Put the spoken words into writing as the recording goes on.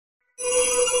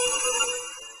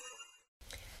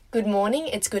Good morning.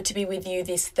 It's good to be with you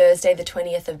this Thursday, the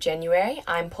 20th of January.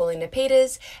 I'm Paulina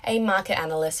Peters, a market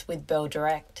analyst with Bell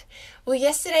Direct. Well,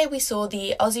 yesterday we saw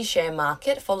the Aussie share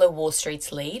market follow Wall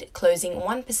Street's lead, closing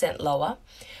 1% lower,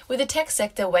 with the tech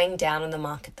sector weighing down on the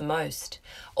market the most.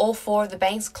 All four of the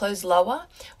banks closed lower,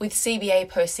 with CBA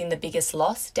posting the biggest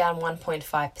loss, down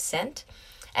 1.5%,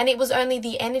 and it was only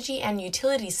the energy and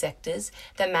utility sectors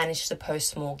that managed to post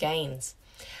small gains.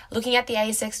 Looking at the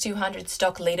ASX 200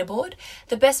 stock leaderboard,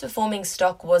 the best performing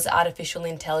stock was artificial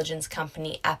intelligence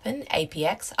company Appen,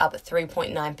 APX, up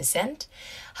 3.9%.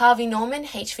 Harvey Norman,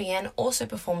 HVN, also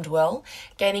performed well,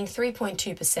 gaining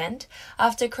 3.2%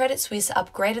 after Credit Suisse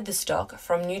upgraded the stock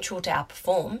from neutral to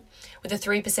outperform, with a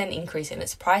 3% increase in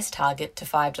its price target to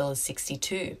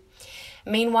 $5.62.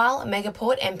 Meanwhile,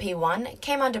 Megaport MP1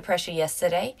 came under pressure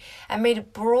yesterday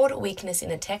amid broad weakness in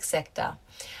the tech sector,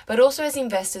 but also as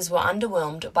investors were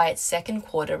underwhelmed by its second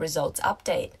quarter results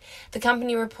update. The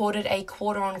company reported a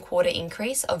quarter-on-quarter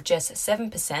increase of just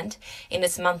 7% in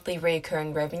its monthly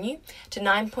recurring revenue to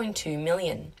 $9.2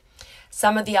 million.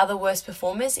 Some of the other worst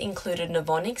performers included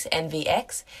Novonix,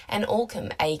 NVX, and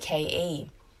Allkem, AKE.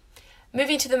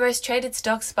 Moving to the most traded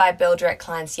stocks by Bell Direct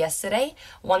clients yesterday,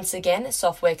 once again,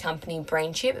 software company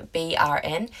BrainChip,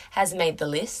 BRN, has made the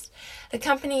list. The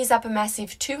company is up a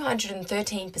massive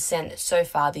 213% so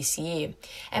far this year,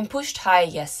 and pushed higher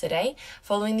yesterday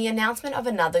following the announcement of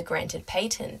another granted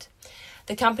patent.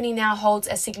 The company now holds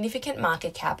a significant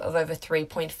market cap of over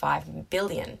 $3.5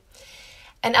 billion.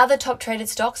 And other top traded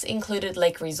stocks included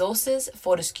Lake Resources,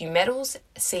 Fortescue Metals,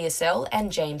 CSL,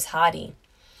 and James Hardie.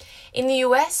 In the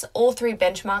US, all three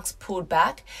benchmarks pulled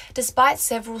back despite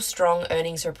several strong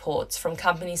earnings reports from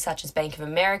companies such as Bank of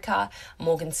America,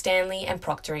 Morgan Stanley, and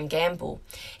Procter & Gamble.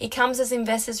 It comes as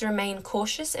investors remain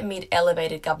cautious amid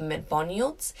elevated government bond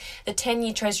yields. The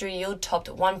 10-year Treasury yield topped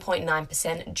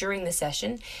 1.9% during the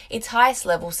session, its highest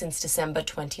level since December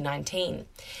 2019.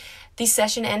 This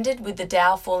session ended with the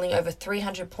Dow falling over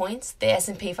 300 points, the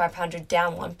S&P 500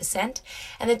 down 1%,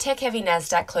 and the tech-heavy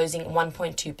Nasdaq closing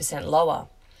 1.2% lower.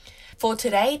 For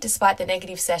today, despite the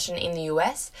negative session in the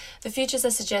US, the futures are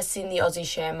suggesting the Aussie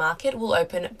share market will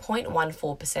open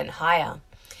 0.14% higher.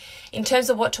 In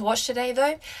terms of what to watch today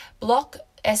though, Block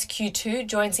SQ2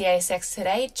 joins the ASX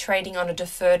today, trading on a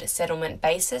deferred settlement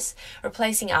basis,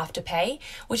 replacing Afterpay,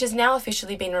 which has now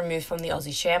officially been removed from the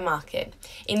Aussie share market.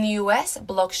 In the US,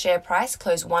 Block's share price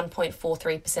closed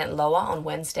 1.43% lower on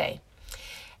Wednesday.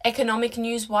 Economic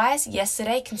news-wise,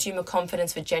 yesterday consumer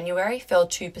confidence for January fell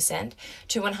 2%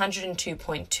 to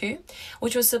 102.2,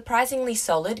 which was surprisingly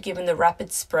solid given the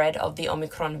rapid spread of the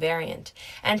Omicron variant.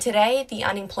 And today, the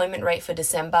unemployment rate for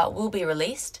December will be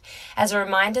released. As a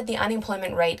reminder, the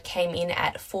unemployment rate came in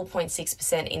at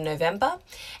 4.6% in November,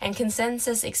 and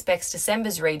consensus expects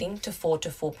December's reading to fall to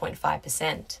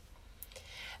 4.5%.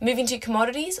 Moving to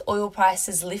commodities, oil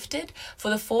prices lifted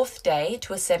for the fourth day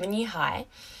to a 7-year high,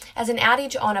 as an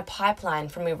outage on a pipeline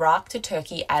from Iraq to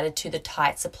Turkey added to the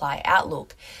tight supply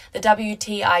outlook. The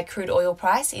WTI crude oil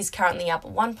price is currently up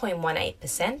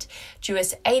 1.18% to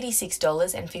US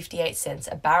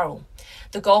 $86.58 a barrel.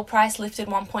 The gold price lifted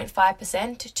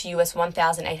 1.5% to US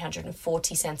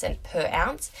 $1,840 per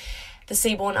ounce. The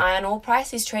seaborne iron ore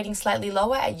price is trading slightly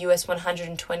lower at US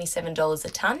 $127 a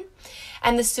tonne,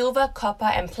 and the silver, copper,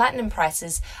 and platinum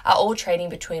prices are all trading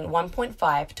between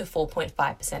 1.5 to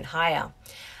 4.5% higher.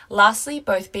 Lastly,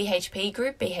 both BHP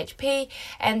Group, BHP,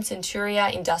 and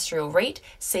Centuria Industrial REIT,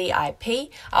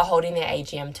 CIP, are holding their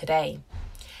AGM today.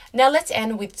 Now let's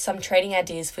end with some trading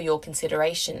ideas for your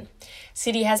consideration.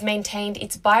 Citi has maintained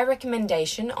its buy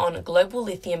recommendation on global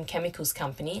lithium chemicals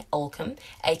company, Allkem,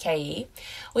 AKE,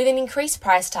 with an increased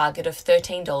price target of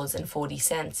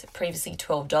 $13.40, previously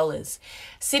 $12.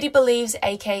 Citi believes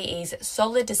AKE's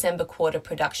solid December quarter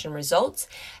production results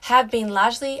have been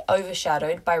largely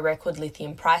overshadowed by record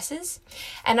lithium prices,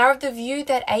 and are of the view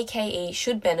that AKE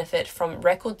should benefit from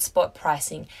record spot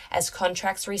pricing as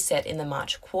contracts reset in the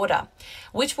March quarter,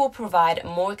 which will provide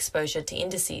more exposure to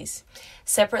indices.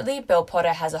 Separately, Bell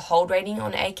Potter has a hold rating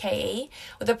on AKE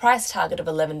with a price target of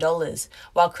 $11,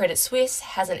 while Credit Suisse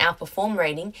has an outperform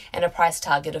rating and a price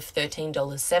target of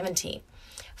 $13.70.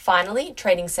 Finally,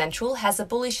 Trading Central has a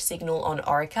bullish signal on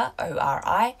Orica,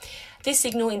 ORI. This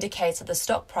signal indicates that the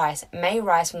stock price may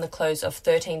rise from the close of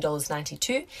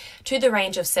 $13.92 to the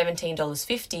range of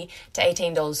 $17.50 to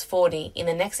 $18.40 in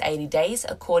the next 80 days,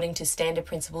 according to standard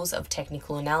principles of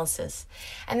technical analysis.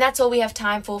 And that's all we have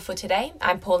time for today.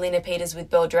 I'm Paulina Peters with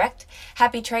Bell Direct.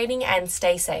 Happy trading and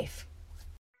stay safe.